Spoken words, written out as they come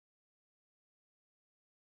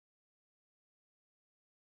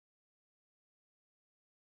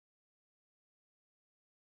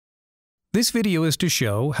This video is to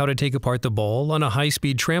show how to take apart the bowl on a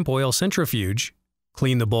high-speed tramp oil centrifuge,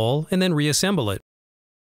 clean the bowl, and then reassemble it.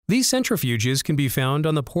 These centrifuges can be found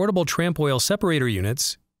on the portable tramp oil separator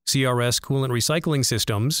units, CRS coolant recycling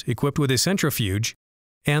systems equipped with a centrifuge,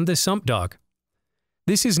 and the sump dock.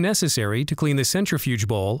 This is necessary to clean the centrifuge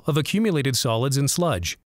bowl of accumulated solids and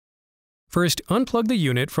sludge. First, unplug the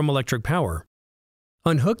unit from electric power.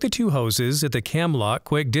 Unhook the two hoses at the cam lock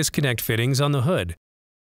quick disconnect fittings on the hood.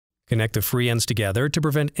 Connect the free ends together to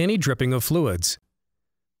prevent any dripping of fluids.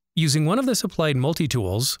 Using one of the supplied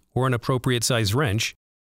multi-tools, or an appropriate size wrench,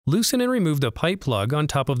 loosen and remove the pipe plug on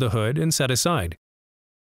top of the hood and set aside.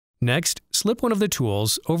 Next, slip one of the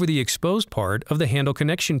tools over the exposed part of the handle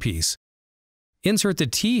connection piece. Insert the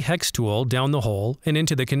T-hex tool down the hole and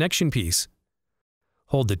into the connection piece.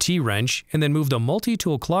 Hold the T-wrench and then move the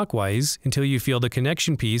multi-tool clockwise until you feel the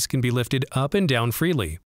connection piece can be lifted up and down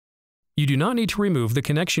freely. You do not need to remove the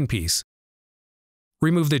connection piece.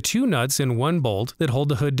 Remove the two nuts and one bolt that hold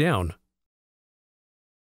the hood down.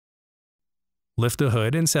 Lift the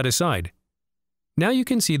hood and set aside. Now you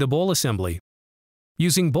can see the bowl assembly.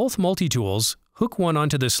 Using both multi-tools, hook one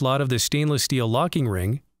onto the slot of the stainless steel locking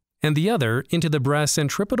ring and the other into the brass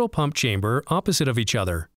centripetal pump chamber opposite of each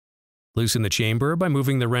other. Loosen the chamber by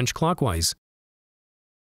moving the wrench clockwise.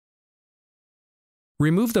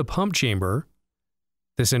 Remove the pump chamber,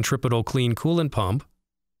 the centripetal clean coolant pump,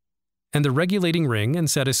 and the regulating ring and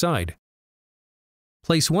set aside.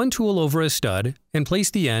 Place one tool over a stud and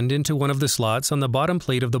place the end into one of the slots on the bottom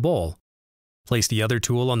plate of the bowl. Place the other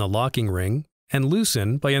tool on the locking ring and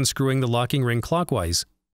loosen by unscrewing the locking ring clockwise.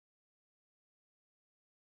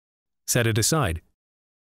 Set it aside.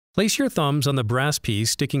 Place your thumbs on the brass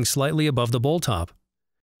piece sticking slightly above the bowl top.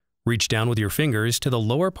 Reach down with your fingers to the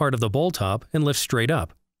lower part of the bowl top and lift straight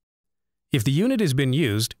up. If the unit has been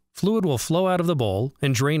used, fluid will flow out of the bowl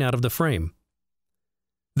and drain out of the frame.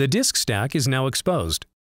 The disc stack is now exposed.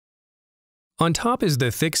 On top is the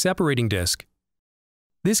thick separating disc.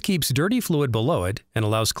 This keeps dirty fluid below it and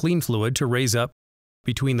allows clean fluid to raise up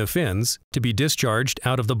between the fins to be discharged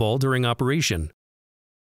out of the bowl during operation.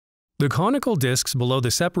 The conical discs below the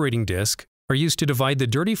separating disc are used to divide the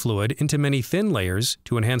dirty fluid into many thin layers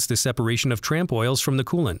to enhance the separation of tramp oils from the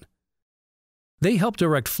coolant. They help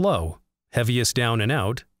direct flow, heaviest down and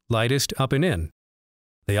out, lightest up and in.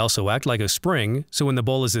 They also act like a spring, so when the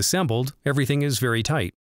bowl is assembled, everything is very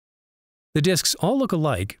tight. The discs all look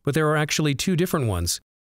alike, but there are actually two different ones.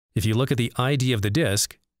 If you look at the ID of the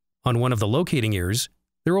disc, on one of the locating ears,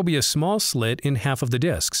 there will be a small slit in half of the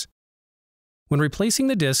discs. When replacing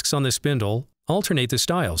the discs on the spindle, alternate the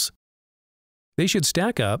styles. They should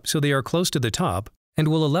stack up so they are close to the top and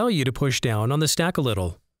will allow you to push down on the stack a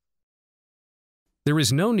little. There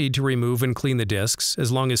is no need to remove and clean the discs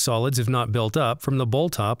as long as solids have not built up from the bowl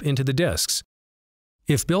top into the discs.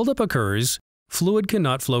 If buildup occurs, fluid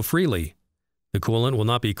cannot flow freely. The coolant will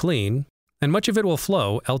not be clean, and much of it will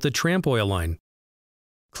flow out the tramp oil line.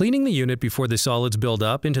 Cleaning the unit before the solids build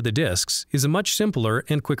up into the discs is a much simpler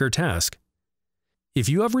and quicker task. If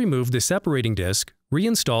you have removed the separating disc,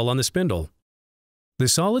 reinstall on the spindle. The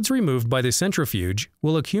solids removed by the centrifuge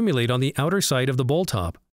will accumulate on the outer side of the bowl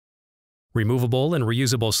top. Removable and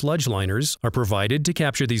reusable sludge liners are provided to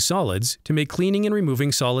capture these solids to make cleaning and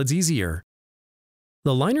removing solids easier.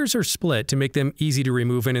 The liners are split to make them easy to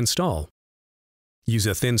remove and install. Use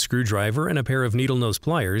a thin screwdriver and a pair of needle nose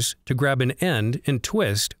pliers to grab an end and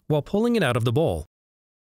twist while pulling it out of the bowl.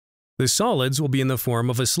 The solids will be in the form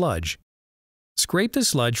of a sludge. Scrape the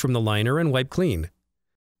sludge from the liner and wipe clean.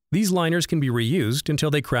 These liners can be reused until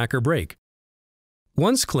they crack or break.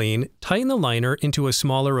 Once clean, tighten the liner into a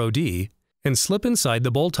smaller OD and slip inside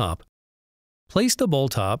the bowl top. Place the bowl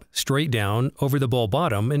top straight down over the bowl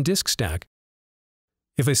bottom and disc stack.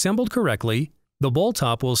 If assembled correctly, the bowl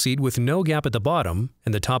top will seat with no gap at the bottom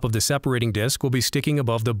and the top of the separating disc will be sticking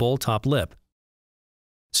above the bowl top lip.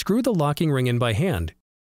 Screw the locking ring in by hand.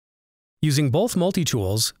 Using both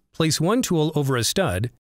multi-tools, place one tool over a stud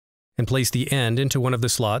and place the end into one of the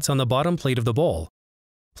slots on the bottom plate of the bowl.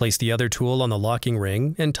 Place the other tool on the locking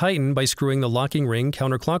ring and tighten by screwing the locking ring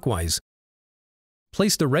counterclockwise.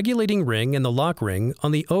 Place the regulating ring and the lock ring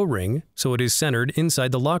on the O-ring so it is centered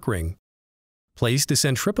inside the lock ring. Place the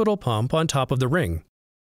centripetal pump on top of the ring.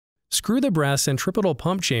 Screw the brass centripetal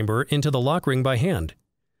pump chamber into the lock ring by hand.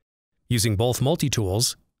 Using both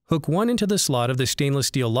multi-tools, hook one into the slot of the stainless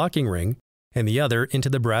steel locking ring and the other into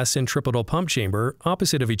the brass centripetal pump chamber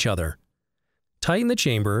opposite of each other. Tighten the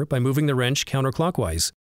chamber by moving the wrench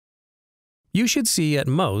counterclockwise. You should see at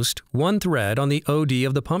most one thread on the OD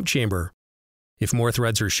of the pump chamber. If more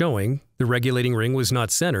threads are showing, the regulating ring was not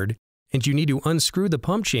centered and you need to unscrew the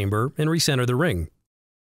pump chamber and recenter the ring.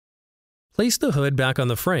 Place the hood back on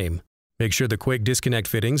the frame. Make sure the quick disconnect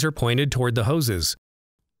fittings are pointed toward the hoses.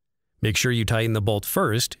 Make sure you tighten the bolt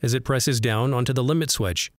first as it presses down onto the limit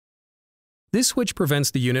switch. This switch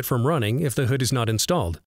prevents the unit from running if the hood is not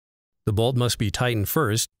installed. The bolt must be tightened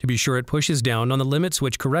first to be sure it pushes down on the limit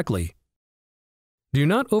switch correctly. Do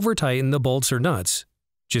not over-tighten the bolts or nuts,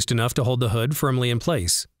 just enough to hold the hood firmly in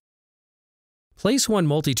place. Place one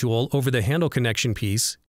multi-tool over the handle connection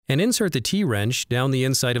piece and insert the T-wrench down the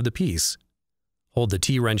inside of the piece. Hold the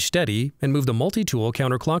T-wrench steady and move the multi-tool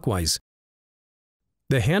counterclockwise.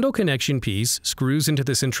 The handle connection piece screws into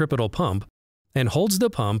the centripetal pump and holds the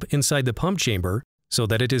pump inside the pump chamber so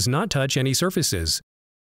that it does not touch any surfaces.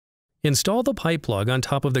 Install the pipe plug on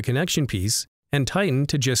top of the connection piece and tighten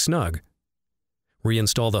to just snug.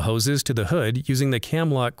 Reinstall the hoses to the hood using the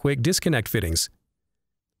Camlock quick disconnect fittings.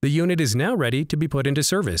 The unit is now ready to be put into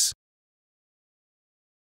service.